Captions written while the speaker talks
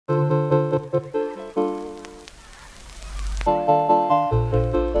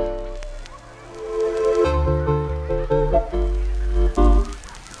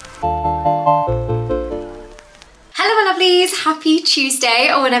Tuesday,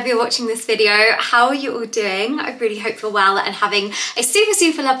 or whenever you're watching this video. How are you all doing? I really hope you're well and having a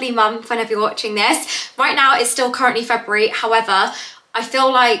super lovely month whenever you're watching this. Right now it's still currently February, however, I feel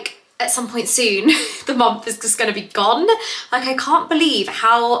like at some point soon the month is just going to be gone. Like, I can't believe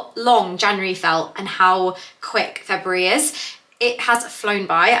how long January felt and how quick February is. It has flown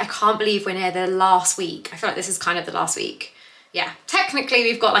by. I can't believe we're near the last week. I feel like this is kind of the last week. Yeah, technically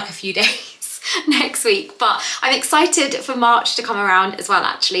we've got like a few days next week, but I'm excited for March to come around as well,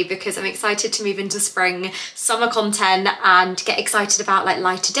 actually, because I'm excited to move into spring summer content and get excited about like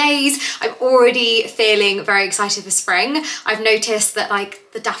lighter days. I'm already feeling very excited for spring. I've noticed that like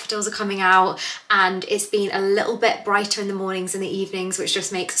the daffodils are coming out and it's been a little bit brighter in the mornings and the evenings, which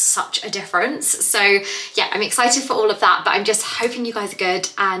just makes such a difference. So yeah, I'm excited for all of that, but I'm just hoping you guys are good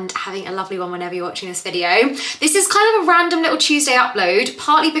and having a lovely one whenever you're watching this video. This is kind of a random little Tuesday upload,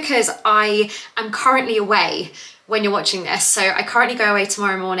 partly because I am currently away when you're watching this. So I currently go away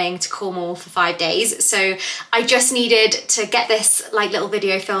tomorrow morning to Cornwall for 5 days. So I just needed to get this like little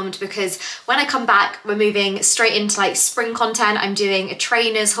video filmed, because when I come back, we're moving straight into like spring content. I'm doing a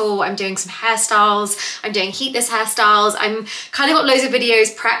trainers haul, I'm doing some hairstyles, I'm doing heatless hairstyles. I'm kind of got loads of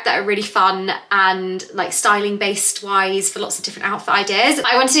videos prepped that are really fun and like styling based wise for lots of different outfit ideas.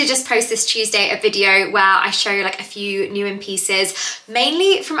 I wanted to just post this Tuesday a video where I show like a few new in pieces,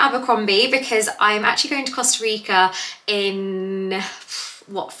 mainly from Abercrombie, because I'm actually going to Costa Rica in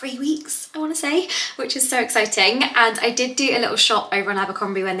what, 3 weeks I want to say, which is so exciting. And I did do a little shop over on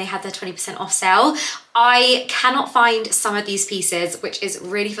Abercrombie when they had their 20% off sale. I cannot find some of these pieces, which is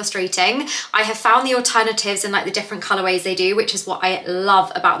really frustrating. I have found the alternatives and like the different colorways they do, which is what I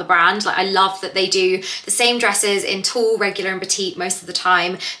love about the brand. Like, I love that they do the same dresses in tall, regular and petite most of the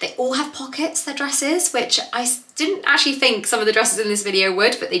time. They all have pockets, their dresses, which I didn't actually think some of the dresses in this video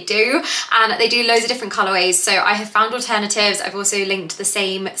would, but they do. And they do loads of different colorways. So I have found alternatives. I've also linked the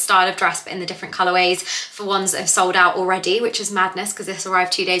same style of dress, but in the different colorways for ones that have sold out already, which is madness because this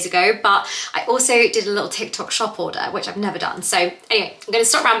arrived 2 days ago. But I also did a little TikTok shop order, which I've never done. So anyway, I'm going to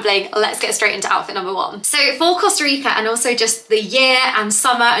stop rambling. Let's get straight into outfit number one. So for Costa Rica and also just the year and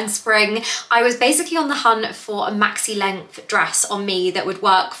summer and spring, I was basically on the hunt for a maxi length dress on me that would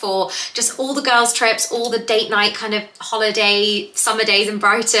work for just all the girls' trips, all the date night kind of holiday summer days in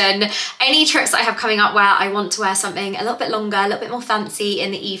Brighton, any trips that I have coming up where I want to wear something a little bit longer, a little bit more fancy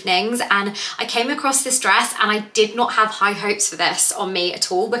in the evenings. And I came across this dress and I did not have high hopes for this on me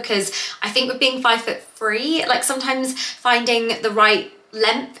at all, because I think with being 5'3", like sometimes finding the right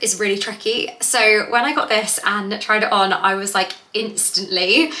length is really tricky. So when I got this and tried it on, I was like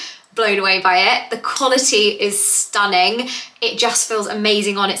instantly blown away by it. The quality is stunning. It just feels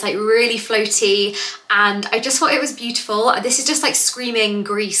amazing on. It's like really floaty and I just thought it was beautiful. This is just like screaming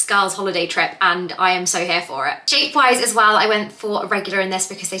Greece girls holiday trip and I am so here for it. Shape wise as well, I went for a regular in this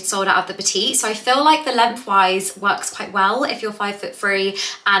because they sold out of the petite. So I feel like the length wise works quite well if you're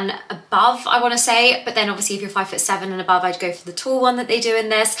 5'3" and above, I want to say. But then obviously if you're 5'7" and above, I'd go for the tall one that they do in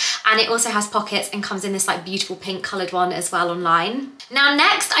this. And it also has pockets and comes in this like beautiful pink coloured one as well online. Now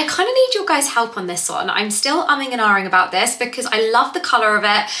next, I kind of need your guys' help on this one. I'm still umming and ahhing about this because I love the colour of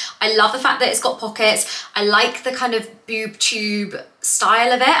it. I love the fact that it's got pockets. I like the kind of boob tube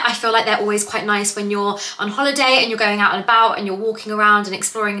style of it. I feel like they're always quite nice when you're on holiday and you're going out and about and you're walking around and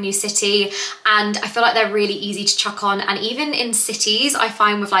exploring a new city. And I feel like they're really easy to chuck on. And even in cities, I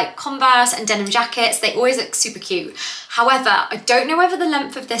find with like Converse and denim jackets, they always look super cute. However, I don't know whether the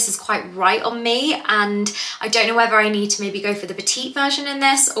length of this is quite right on me, and I don't know whether I need to maybe go for the petite version in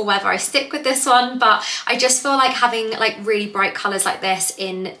this or whether I stick with this one. But I just feel like having like really bright colours like this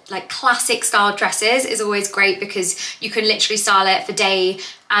in like classic style dresses is always great, because you can literally style it for day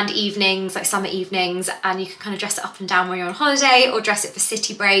and evenings, like summer evenings, and you can kind of dress it up and down when you're on holiday, or dress it for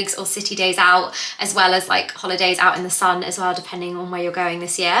city breaks or city days out, as well as like holidays out in the sun as well, depending on where you're going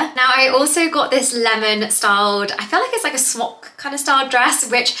this year. Now I also got this lemon styled, I feel like it's like a smock kind of styled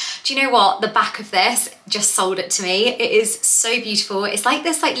dress, which, do you know what, the back of this just sold it to me. It is so beautiful. It's like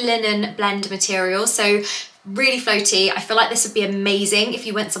this like linen blend material, so really floaty. I feel like this would be amazing if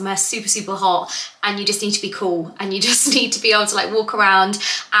you went somewhere super hot and you just need to be cool and you just need to be able to like walk around.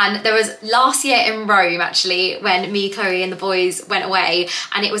 And there was last year in Rome actually, when me, Chloe and the boys went away,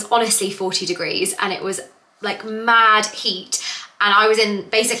 and it was honestly 40 degrees and it was like mad heat. And I was in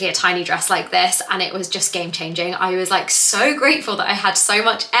basically a tiny dress like this and it was just game changing. I was like so grateful that I had so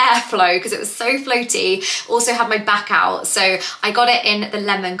much airflow because it was so floaty. Also had my back out. So I got it in the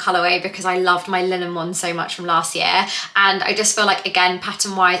lemon colorway because I loved my linen one so much from last year. And I just feel like, again,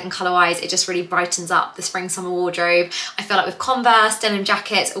 pattern wise and color wise, it just really brightens up the spring summer wardrobe. I feel like with Converse, denim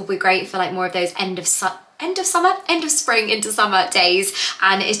jackets, it will be great for like more of those end end of spring into summer days,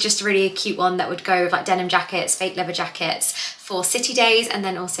 and it's just really a cute one that would go with like denim jackets, fake leather jackets for city days, and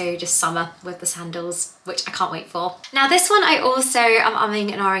then also just summer with the sandals, which I can't wait for. Now this one I also am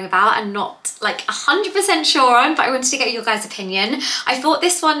umming and ahhing about and not like 100% sure on, but I wanted to get your guys' opinion. I thought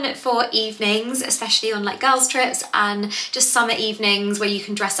this one for evenings, especially on like girls trips and just summer evenings where you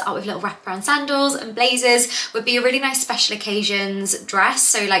can dress it up with little wraparound sandals and blazers, would be a really nice special occasions dress.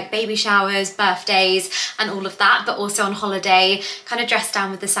 So like baby showers, birthdays and all of that, but also on holiday, kind of dressed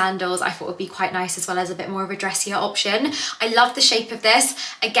down with the sandals, I thought would be quite nice, as well as a bit more of a dressier option. I love the shape of this.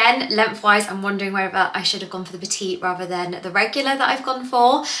 Again, lengthwise, I'm wondering whether I should have gone for the petite rather than the regular that I've gone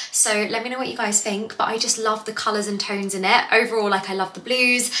for. So let me know what you guys think, but I just love the colours and tones in it. Overall, like I love the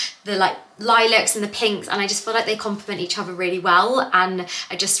blues, the like lilacs and the pinks, and I just feel like they complement each other really well and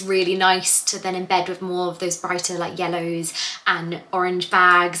are just really nice to then embed with more of those brighter like yellows and orange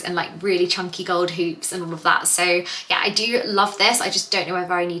bags and like really chunky gold hoops and all of that. So yeah, I do love this. I just don't know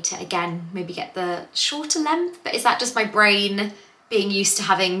whether I need to, again, maybe get the shorter length, but is that just my brain being used to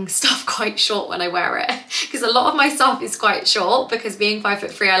having stuff quite short when I wear it? Because a lot of my stuff is quite short, because being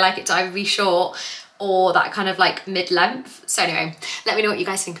 5'3", I like it to either be short or that kind of like mid-length. So anyway, let me know what you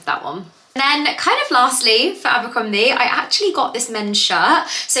guys think of that one. And then kind of lastly for Abercrombie, I actually got this men's shirt.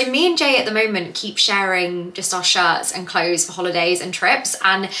 So me and Jay at the moment keep sharing just our shirts and clothes for holidays and trips,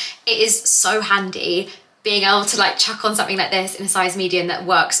 and it is so handy being able to like chuck on something like this in a size medium that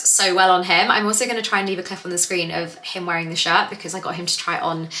works so well on him. I'm also going to try and leave a clip on the screen of him wearing the shirt, because I got him to try it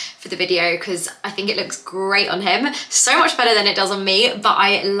on for the video, because I think it looks great on him. So much better than it does on me, but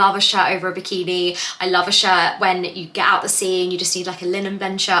I love a shirt over a bikini. I love a shirt when you get out the sea and you just need like a linen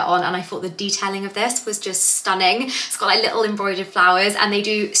blend shirt on, and I thought the detailing of this was just stunning. It's got like little embroidered flowers, and they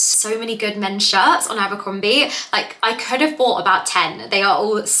do so many good men's shirts on Abercrombie. Like I could have bought about 10. They are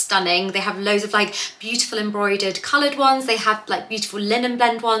all stunning. They have loads of like beautiful embroidered coloured ones. They have like beautiful linen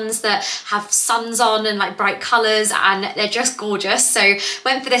blend ones that have suns on and like bright colours, and they're just gorgeous. So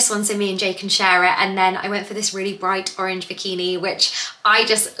went for this one so me and Jay can share it, and then I went for this really bright orange bikini, which I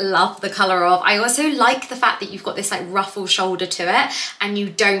just love the colour of. I also like the fact that you've got this like ruffle shoulder to it, and you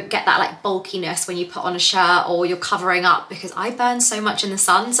don't get that like bulkiness when you put on a shirt or you're covering up, because I burn so much in the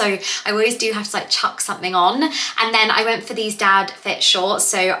sun, so I always do have to like chuck something on. And then I went for these dad fit shorts,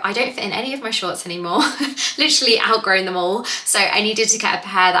 so I don't fit in any of my shorts anymore. Literally outgrown them all, so I needed to get a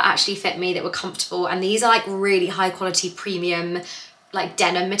pair that actually fit me, that were comfortable, and these are like really high quality premium like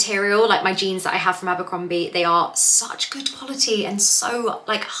denim material. Like my jeans that I have from Abercrombie, they are such good quality and so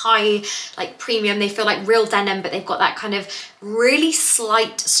like high, like premium. They feel like real denim, but they've got that kind of really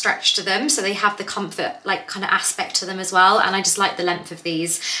slight stretch to them, so they have the comfort like kind of aspect to them as well. And I just like the length of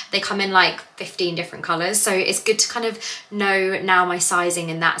these. They come in like 15 different colors, so it's good to kind of know now my sizing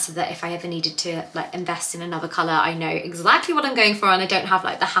in that, so that if I ever needed to like invest in another color, I know exactly what I'm going for, and I don't have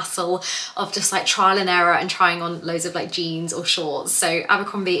like the hassle of just like trial and error and trying on loads of like jeans or shorts. So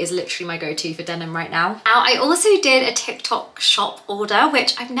Abercrombie is literally my go-to for denim right now. Now I also did a TikTok shop order,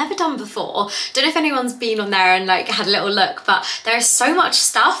 which I've never done before. Don't know if anyone's been on there and like had a little look, but there is so much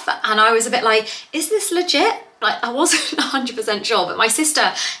stuff, and I was a bit like, is this legit? Like I wasn't 100% sure, but my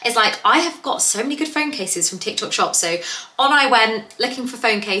sister is like, I have got so many good phone cases from TikTok shop. So on I went looking for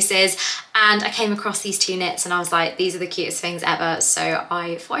phone cases, and I came across these two knits, and I was like, these are the cutest things ever. So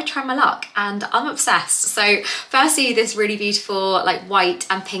I thought I'd try my luck, and I'm obsessed. So firstly, this really beautiful like white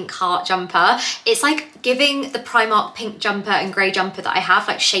and pink heart jumper. It's like giving the Primark pink jumper and grey jumper that I have,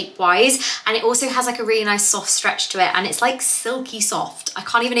 like shape wise, and it also has like a really nice soft stretch to it, and it's like silky soft. I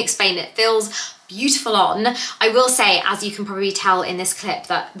can't even explain it. It feels beautiful on. I will say, as you can probably tell in this clip,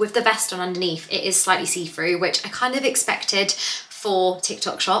 that with the vest on underneath, it is slightly see-through, which I kind of expected for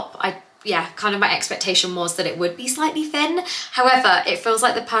TikTok shop. Yeah, kind of my expectation was that it would be slightly thin. However, it feels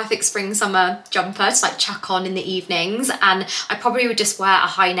like the perfect spring summer jumper to like chuck on in the evenings, and I probably would just wear a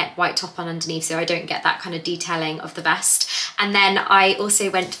high neck white top on underneath, so I don't get that kind of detailing of the vest. And then I also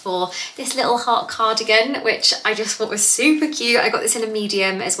went for this little heart cardigan, which I just thought was super cute. I got this in a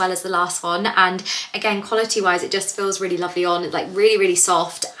medium as well as the last one, and again, quality wise, it just feels really lovely on. It's like really, really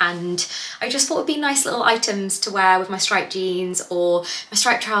soft, and I just thought it would be nice little items to wear with my striped jeans or my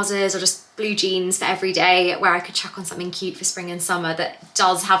striped trousers, or just blue jeans for every day, where I could chuck on something cute for spring and summer that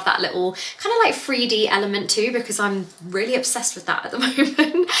does have that little kind of like 3D element too, because I'm really obsessed with that at the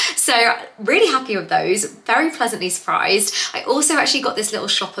moment. So really happy with those, very pleasantly surprised. I also actually got this little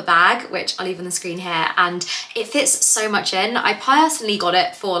shopper bag, which I'll leave on the screen here, and it fits so much in. I personally got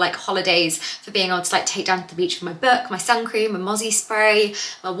it for like holidays, for being able to like take down to the beach with my book, my sun cream, my mozzie spray,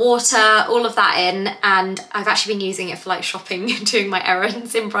 my water, all of that in, and I've actually been using it for like shopping and doing my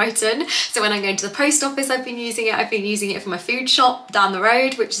errands in Brighton. So when I'm going to the post office, I've been using it. I've been using it for my food shop down the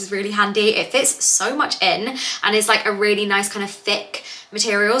road, which is really handy. It fits so much in and it's like a really nice kind of thick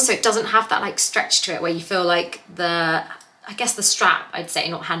material, so it doesn't have that like stretch to it where you feel like the, I guess the strap, I'd say,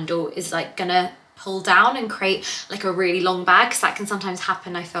 not handle, is like gonna pull down and create like a really long bag, because that can sometimes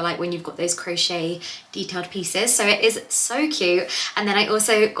happen, I feel like, when you've got those crochet detailed pieces. So it is so cute. And then I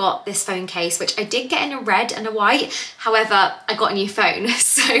also got this phone case, which I did get in a red and a white. However, I got a new phone,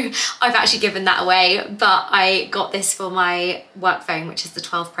 so I've actually given that away, but I got this for my work phone, which is the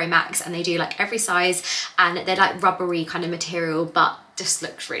 12 Pro Max, and they do like every size, and they're like rubbery kind of material, but just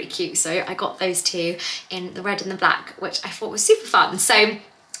looked really cute. So I got those two in the red and the black, which I thought was super fun. So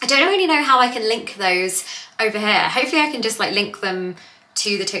I don't really know how I can link those over here. Hopefully I can just like link them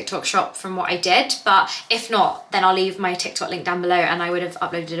to the TikTok shop from what I did, but if not, then I'll leave my TikTok link down below, and I would have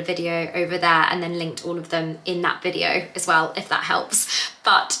uploaded a video over there and then linked all of them in that video as well, if that helps.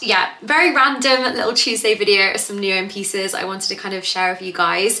 But yeah, very random little Tuesday video of some new in pieces I wanted to kind of share with you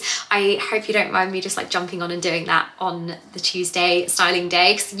guys. I hope you don't mind me just like jumping on and doing that on the Tuesday styling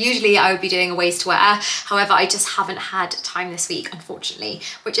day, because usually I would be doing a waist to wear. However, I just haven't had time this week, unfortunately,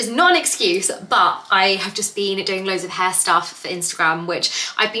 which is not an excuse, but I have just been doing loads of hair stuff for Instagram, which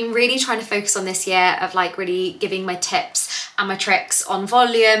I've been really trying to focus on this year, of like really giving my tips and my tricks on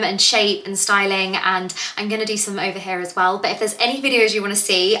volume and shape and styling, and I'm gonna do some over here as well. But if there's any videos you want to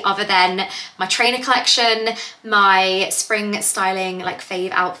see other than my trainer collection, my spring styling like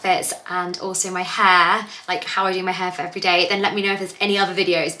fave outfits, and also my hair, like how I do my hair for every day, then let me know if there's any other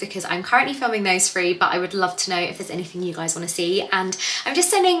videos, because I'm currently filming those free, but I would love to know if there's anything you guys want to see. And I'm just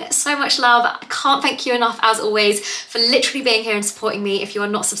sending so much love. I can't thank you enough, as always, for literally being here and supporting me. If you are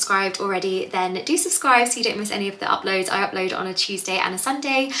not subscribed already, then do subscribe so you don't miss any of the uploads. I upload on a Tuesday and a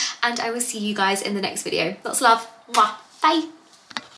Sunday, and I will see you guys in the next video. Lots of love. Mwah. Bye.